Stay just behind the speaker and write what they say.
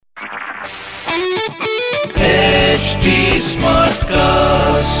HD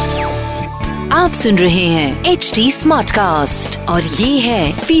Smartcast. आप सुन रहे हैं HD Smartcast और ये है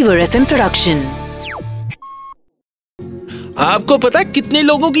Fever FM प्रोडक्शन। आपको पता है कितने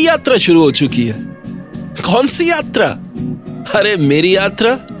लोगों की यात्रा शुरू हो चुकी है? कौन सी यात्रा? अरे मेरी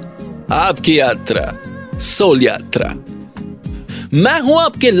यात्रा, आपकी यात्रा, सोल यात्रा। मैं हूं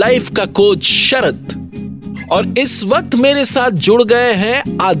आपके लाइफ का कोच शरद और इस वक्त मेरे साथ जुड़ गए हैं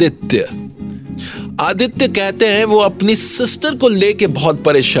आदित्य। आदित्य कहते हैं वो अपनी सिस्टर को लेके बहुत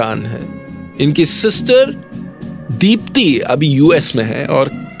परेशान है। इनकी सिस्टर दीप्ति अभी यूएस में है और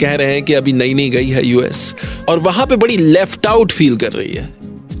कह रहे हैं कि अभी नई गई है यूएस और वहां पे बड़ी लेफ्ट आउट फील कर रही है।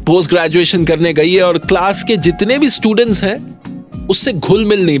 पोस्ट ग्रेजुएशन करने गई है और क्लास के जितने भी स्टूडेंट्स हैं उससे घुल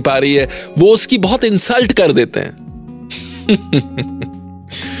मिल नहीं पा रही है। वो उसकी बहुत इंसल्ट कर देते हैं।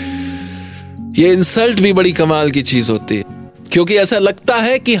 ये इंसल्ट भी बड़ी कमाल की चीज होती है क्योंकि ऐसा लगता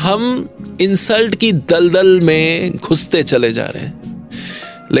है कि हम इंसल्ट की दलदल में घुसते चले जा रहे हैं,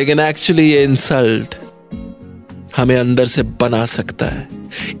 लेकिन एक्चुअली ये इंसल्ट हमें अंदर से बना सकता है,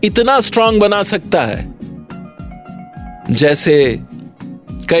 इतना स्ट्रांग बना सकता है जैसे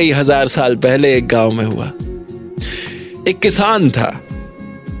कई हजार साल पहले एक गांव में हुआ। एक किसान था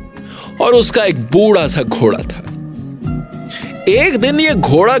और उसका एक बूढ़ा सा घोड़ा था। एक दिन ये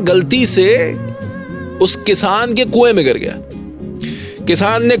घोड़ा गलती से उस किसान के कुएं में गिर गया।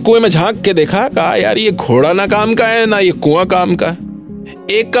 किसान ने कुएं में झांक के देखा, कहा यार ये घोड़ा ना काम का है ना ये कुआं काम का।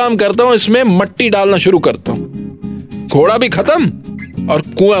 एक काम करता हूं, इसमें मट्टी डालना शुरू करता हूं। घोड़ा भी खत्म और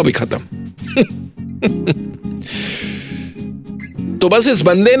कुआं भी खत्म। तो बस इस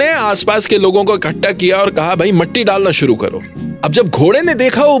बंदे ने आसपास के लोगों को इकट्ठा किया और कहा भाई मट्टी डालना शुरू करो। अब जब घोड़े ने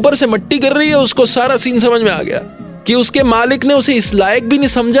देखा ऊपर से मट्टी गिर रही है, उसको सारा सीन समझ में आ गया कि उसके मालिक ने उसे इस लायक भी नहीं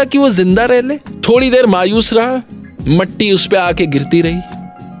समझा कि वो जिंदा रह ले। थोड़ी देर मायूस रहा, मट्टी उस पे आके गिरती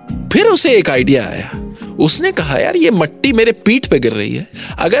रही। फिर उसे एक आइडिया आया। उसने कहा यार ये मट्टी मेरे पीठ पे गिर रही है,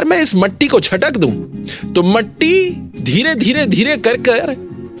 अगर मैं इस मट्टी को झटक दूं तो मट्टी धीरे धीरे धीरे कर कर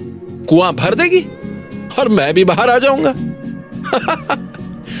कुआं भर देगी और मैं भी बाहर आ जाऊंगा।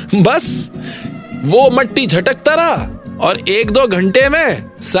 बस वो मट्टी झटकता रहा और 1-2 घंटे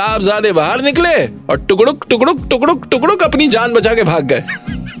में साहबजादे बाहर निकले और टुकड़ुक टुकड़ुक टुकड़ुक टुकड़ुक अपनी जान बचा के भाग गए।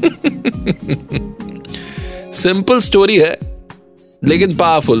 सिंपल स्टोरी है लेकिन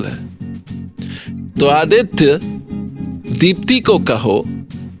पावरफुल है। तो आदित्य, दीप्ति को कहो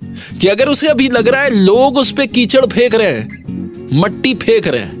कि अगर उसे अभी लग रहा है लोग उस पे कीचड़ फेंक रहे हैं, मट्टी फेंक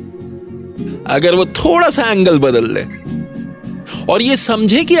रहे हैं, अगर वो थोड़ा सा एंगल बदल ले और ये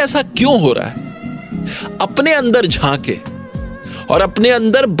समझे कि ऐसा क्यों हो रहा है, अपने अंदर झांके और अपने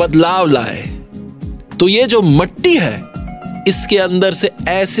अंदर बदलाव लाए, तो ये जो मट्टी है इसके अंदर से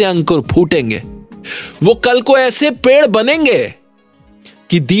ऐसे अंकुर फूटेंगे, वो कल को ऐसे पेड़ बनेंगे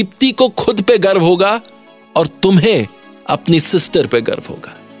कि दीप्ति को खुद पे गर्व होगा और तुम्हें अपनी सिस्टर पे गर्व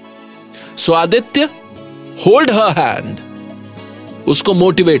होगा। सो आदित्य, होल्ड हर हैंड, उसको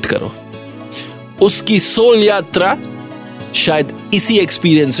मोटिवेट करो। उसकी सोल यात्रा शायद इसी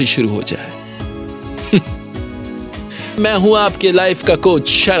एक्सपीरियंस से शुरू हो जाए। मैं हूं आपके लाइफ का कोच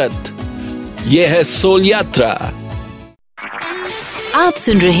शरद, यह है सोल यात्रा। आप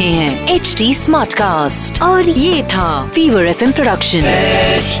सुन रहे हैं HD Smartcast और ये था Fever FM production.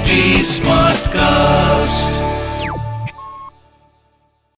 HD Smartcast.